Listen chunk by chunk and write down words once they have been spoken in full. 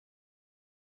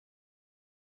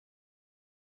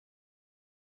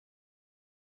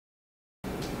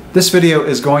This video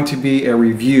is going to be a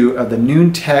review of the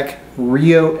Noontec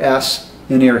Rio S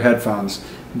in-ear headphones.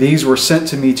 These were sent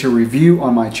to me to review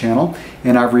on my channel,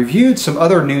 and I've reviewed some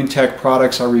other Noontec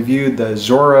products. I reviewed the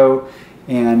Zorro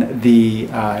and the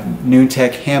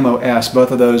Noontec Hamo S.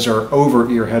 Both of those are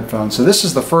over-ear headphones. So this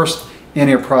is the first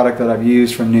in-ear product that I've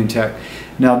used from Noontec.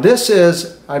 Now this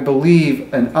is, I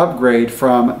believe, an upgrade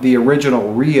from the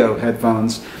original Rio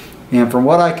headphones, and from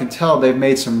what I can tell, they've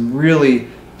made some really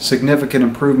significant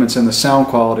improvements in the sound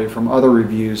quality from other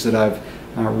reviews that I've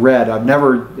read. I've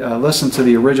never listened to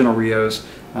the original Rios,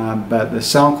 but the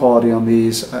sound quality on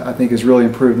these I think is really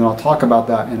improved, and I'll talk about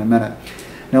that in a minute.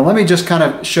 Now let me just kind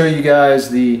of show you guys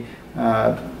the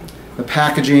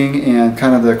packaging and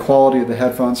kind of the quality of the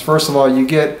headphones. First of all, you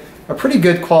get a pretty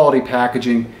good quality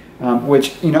packaging,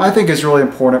 which I think is really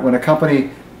important. When a company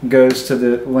goes to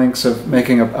the lengths of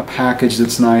making a package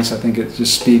that's nice, I think it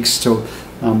just speaks to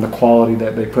the quality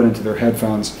that they put into their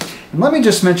headphones. And let me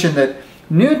just mention that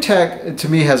Noontec, to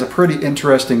me, has a pretty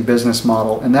interesting business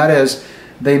model, and that is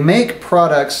they make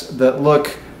products that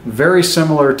look very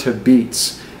similar to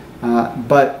Beats,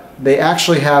 but they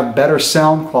actually have better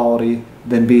sound quality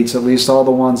than Beats, at least all the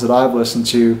ones that I've listened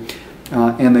to,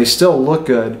 and they still look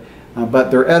good, but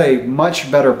they're at a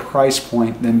much better price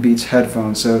point than Beats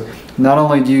headphones. So not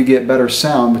only do you get better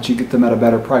sound, but you get them at a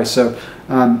better price. So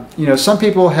some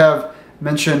people have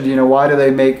mentioned, why do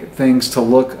they make things to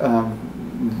look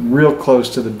real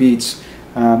close to the Beats?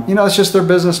 It's just their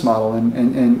business model,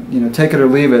 and take it or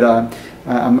leave it.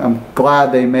 I'm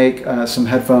glad they make some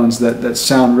headphones that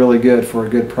sound really good for a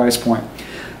good price point.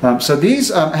 So these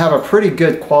have a pretty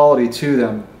good quality to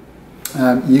them.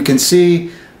 You can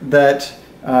see that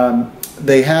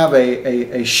they have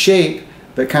a shape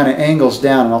that kind of angles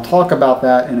down, and I'll talk about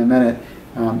that in a minute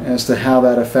as to how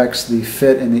that affects the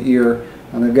fit in the ear.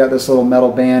 They've got this little metal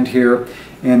band here,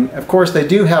 and of course they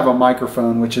do have a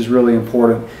microphone, which is really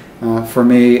important for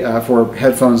me for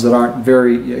headphones that aren't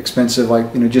very expensive,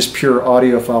 like just pure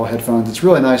audiophile headphones. It's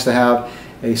really nice to have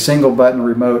a single button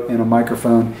remote and a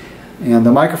microphone, and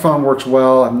the microphone works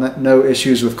well. I've no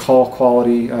issues with call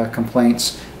quality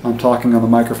complaints. I'm talking on the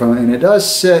microphone, and it does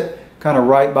sit kind of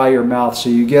right by your mouth, so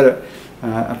you get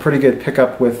a pretty good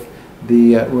pickup with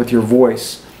your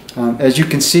voice. As you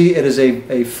can see, it is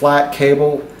a flat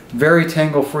cable, very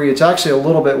tangle-free. It's actually a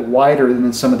little bit wider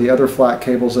than some of the other flat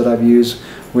cables that I've used,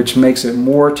 which makes it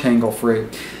more tangle-free.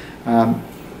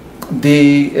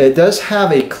 It does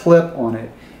have a clip on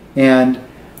it, and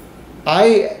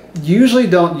I usually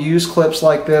don't use clips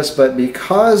like this, but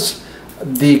because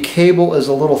the cable is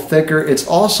a little thicker, it's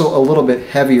also a little bit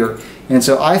heavier. And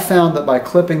so I found that by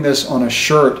clipping this on a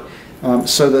shirt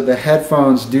so that the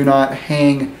headphones do not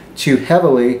hang too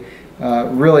heavily,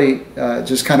 really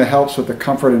just kind of helps with the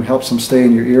comfort and helps them stay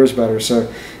in your ears better.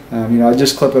 So I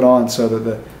just clip it on so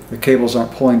that the cables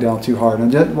aren't pulling down too hard.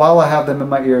 And just, while I have them in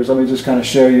my ears, let me just kind of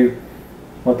show you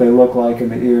what they look like in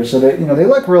the ears. So they they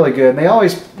look really good. And they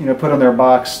always put on their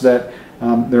box that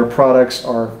their products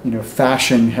are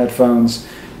fashion headphones.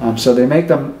 So they make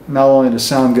them not only to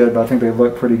sound good, but I think they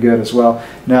look pretty good as well.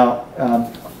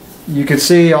 Now you can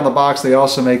see on the box they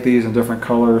also make these in different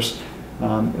colors.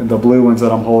 The blue ones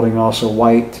that I'm holding, also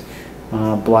white,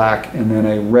 black, and then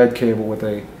a red cable with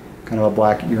a kind of a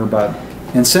black earbud.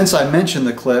 And since I mentioned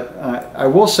the clip, I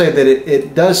will say that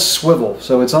it does swivel.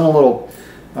 So it's on a little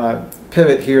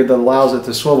pivot here that allows it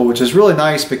to swivel, which is really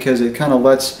nice because it kind of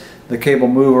lets the cable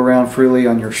move around freely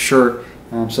on your shirt.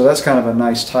 So that's kind of a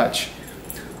nice touch.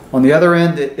 On the other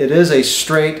end, it is a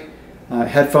straight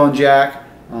headphone jack,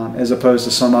 as opposed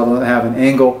to some of them that have an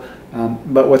angle.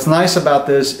 But what's nice about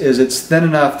this is it's thin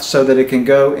enough so that it can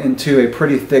go into a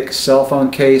pretty thick cell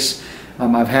phone case.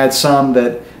 I've had some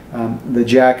that the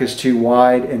jack is too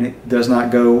wide and it does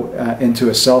not go into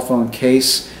a cell phone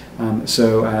case,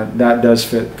 so that does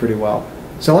fit pretty well.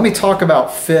 So let me talk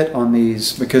about fit on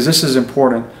these, because this is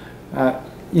important.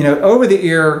 Over the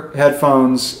ear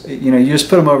headphones, you just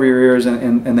put them over your ears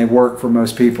and they work for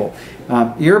most people.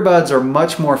 Earbuds are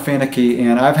much more finicky,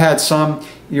 and I've had some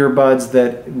earbuds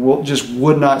that just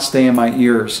would not stay in my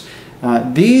ears.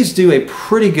 These do a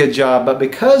pretty good job, but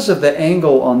because of the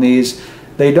angle on these,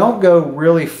 they don't go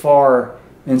really far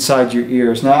inside your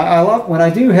ears. Now, when I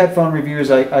do headphone reviews,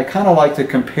 I kind of like to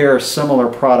compare similar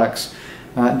products.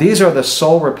 These are the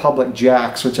Soul Republic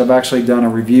jacks, which I've actually done a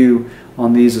review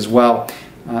on these as well.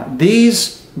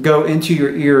 These go into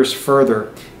your ears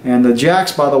further, and the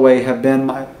jacks, by the way, have been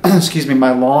my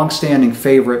my long-standing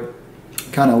favorite,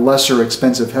 kind of lesser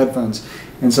expensive headphones.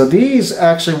 And so these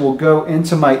actually will go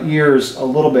into my ears a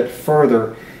little bit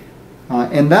further,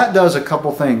 and that does a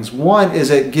couple things. One is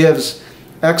it gives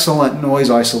excellent noise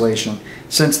isolation.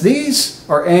 Since these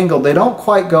are angled, they don't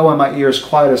quite go in my ears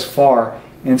quite as far,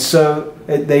 and so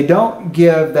they don't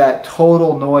give that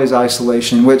total noise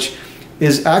isolation, which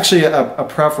is actually a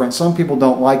preference. Some people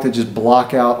don't like to just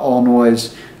block out all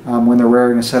noise when they're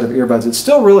wearing a set of earbuds. It's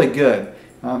still really good.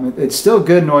 It's still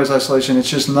good noise isolation. It's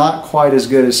just not quite as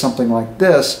good as something like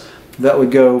this that would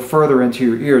go further into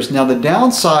your ears. Now, the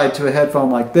downside to a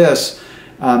headphone like this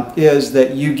is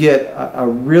that you get a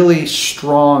really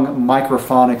strong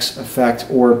microphonics effect,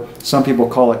 or some people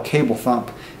call it cable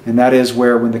thump. And that is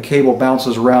where when the cable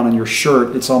bounces around in your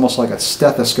shirt, it's almost like a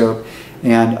stethoscope,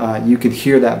 and you can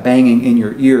hear that banging in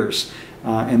your ears.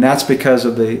 And that's because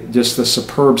of just the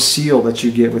superb seal that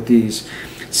you get with these.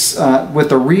 With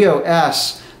the Rio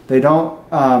S, they don't,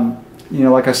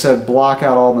 like I said, block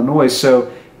out all the noise.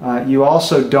 So you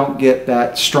also don't get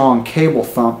that strong cable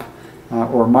thump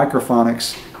or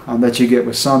microphonics that you get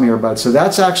with some earbuds. So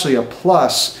that's actually a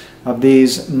plus of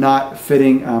these not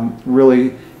fitting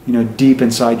really deep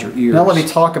inside your ears. Now let me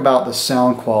talk about the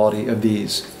sound quality of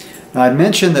these. Now, I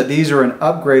mentioned that these are an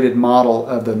upgraded model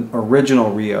of the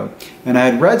original Rio, and I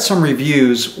had read some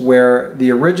reviews where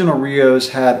the original Rios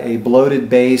had a bloated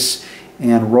bass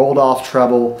and rolled off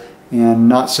treble and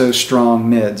not so strong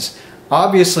mids.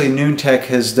 Obviously, Noontec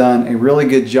has done a really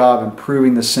good job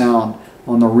improving the sound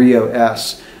on the Rio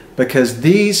S, because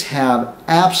these have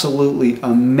absolutely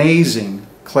amazing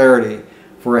clarity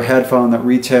for a headphone that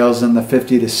retails in the $50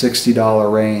 to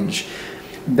 $60 range.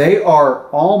 They are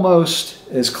almost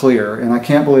as clear, and I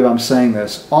can't believe I'm saying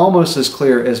this, almost as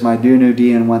clear as my DUNU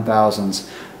DN1000s.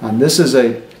 This is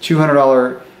a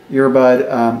 $200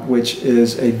 earbud, which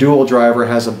is a dual driver,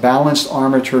 has a balanced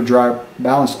armature driver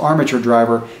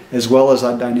as well as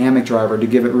a dynamic driver to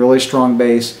give it really strong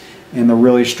bass and the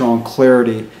really strong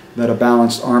clarity that a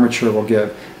balanced armature will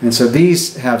give. And so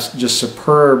these have just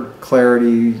superb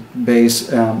clarity, bass.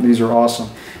 These are awesome.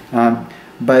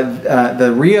 But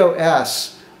the Rio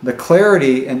S, the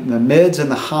clarity and the mids and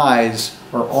the highs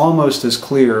are almost as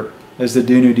clear as the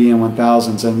DUNU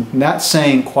DN1000s, and that's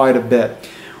saying quite a bit.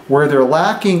 Where they're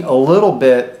lacking a little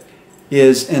bit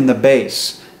is in the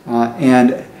bass,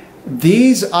 and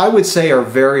these I would say are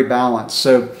very balanced.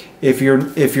 So if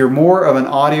you're more of an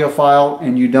audiophile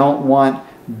and you don't want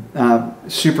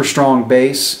super strong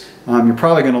bass, you're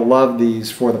probably going to love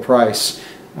these for the price.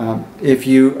 If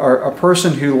you are a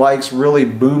person who likes really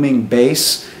booming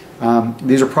bass,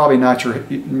 these are probably not your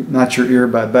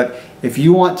earbud. But if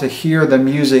you want to hear the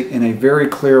music in a very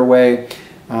clear way,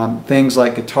 things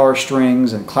like guitar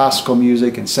strings and classical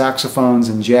music and saxophones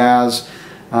and jazz,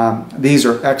 these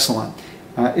are excellent.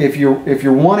 If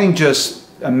you're wanting just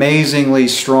amazingly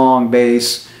strong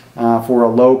bass for a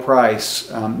low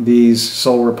price, these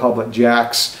Soul Republic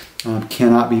jacks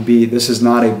cannot be beat. This is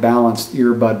not a balanced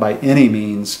earbud by any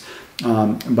means,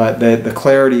 but the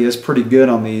clarity is pretty good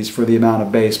on these for the amount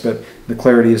of bass, but the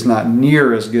clarity is not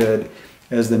near as good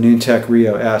as the Noontec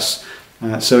Rio S.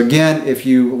 So again, if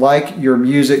you like your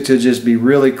music to just be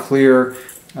really clear,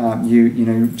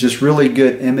 just really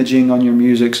good imaging on your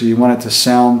music, so you want it to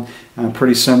sound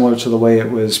pretty similar to the way it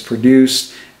was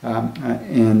produced,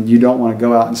 and you don't want to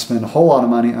go out and spend a whole lot of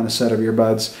money on a set of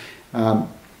earbuds,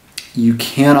 you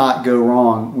cannot go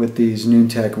wrong with these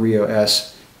Noontec Rio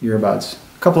S earbuds.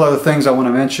 A couple other things I want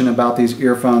to mention about these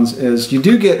earphones is you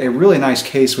do get a really nice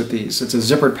case with these. It's a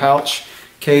zippered pouch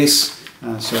case,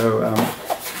 it's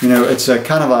a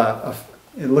kind of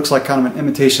it looks like kind of an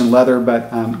imitation leather,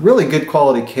 but really good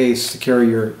quality case to carry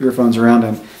your earphones around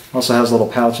in. Also has a little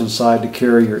pouch inside to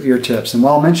carry your ear tips. And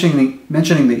while mentioning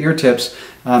the ear tips,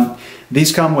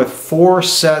 these come with 4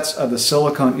 sets of the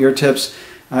silicone ear tips.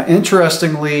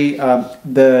 Interestingly,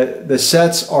 the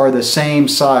sets are the same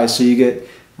size, so you get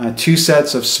 2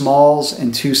 sets of smalls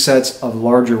and 2 sets of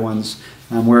larger ones,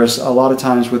 whereas a lot of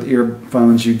times with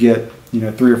earphones you get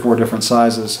 3 or 4 different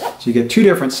sizes. So you get 2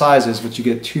 different sizes, but you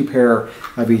get 2 pair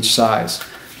of each size.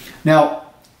 Now,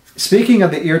 speaking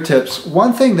of the ear tips,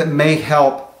 one thing that may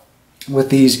help with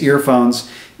these earphones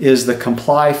is the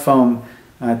Comply foam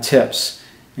tips,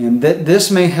 and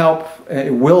this may help.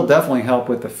 It will definitely help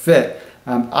with the fit.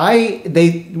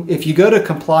 If you go to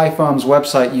Comply Foam's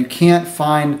website, you can't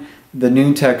find the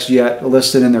Noontecs yet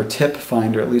listed in their tip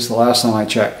finder, at least the last time I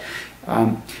checked.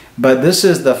 But this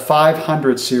is the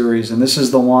 500 series, and this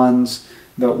is the ones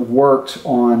that worked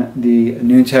on the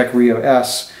Noontec Rio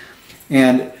S.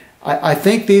 And I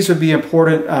think these would be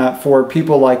important for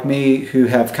people like me who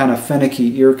have kind of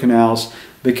finicky ear canals,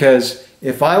 because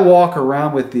if I walk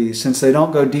around with these, since they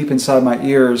don't go deep inside my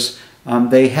ears,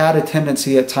 they had a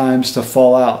tendency at times to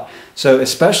fall out. So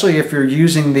especially if you're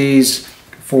using these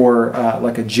for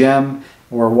like a gym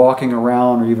or walking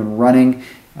around or even running,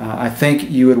 I think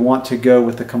you would want to go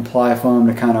with the Comply foam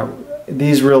to kind of,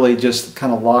 these really just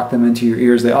kind of lock them into your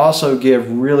ears. They also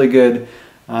give really good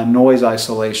noise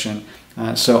isolation.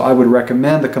 So I would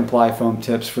recommend the Comply foam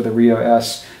tips for the Rio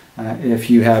S if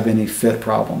you have any fit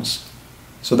problems.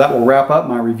 So that will wrap up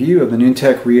my review of the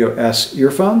Noontec Rio S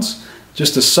earphones.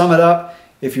 Just to sum it up,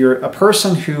 if you're a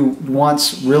person who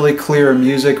wants really clear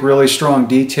music, really strong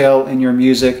detail in your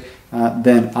music,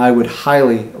 then I would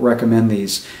highly recommend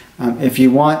these. If you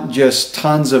want just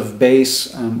tons of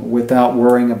bass without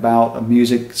worrying about a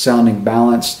music sounding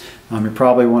balanced, you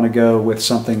probably want to go with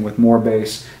something with more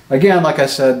bass. Again, like I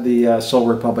said, the Soul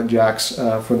Republic jacks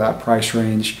for that price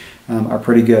range are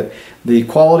pretty good. The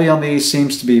quality on these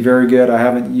seems to be very good. I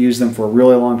haven't used them for a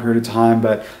really long period of time,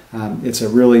 but it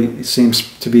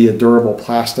seems to be a durable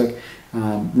plastic.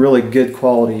 Really good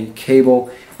quality cable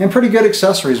and pretty good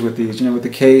accessories with these. You know, with the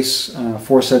case,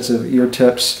 4 sets of ear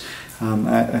tips.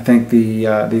 I think the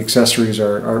accessories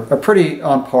are pretty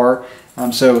on par.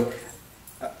 So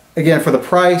again, for the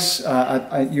price,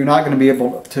 you're not going to be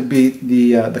able to beat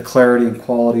the clarity and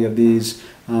quality of these.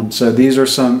 So these are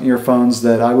some earphones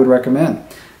that I would recommend.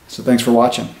 So thanks for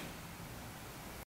watching.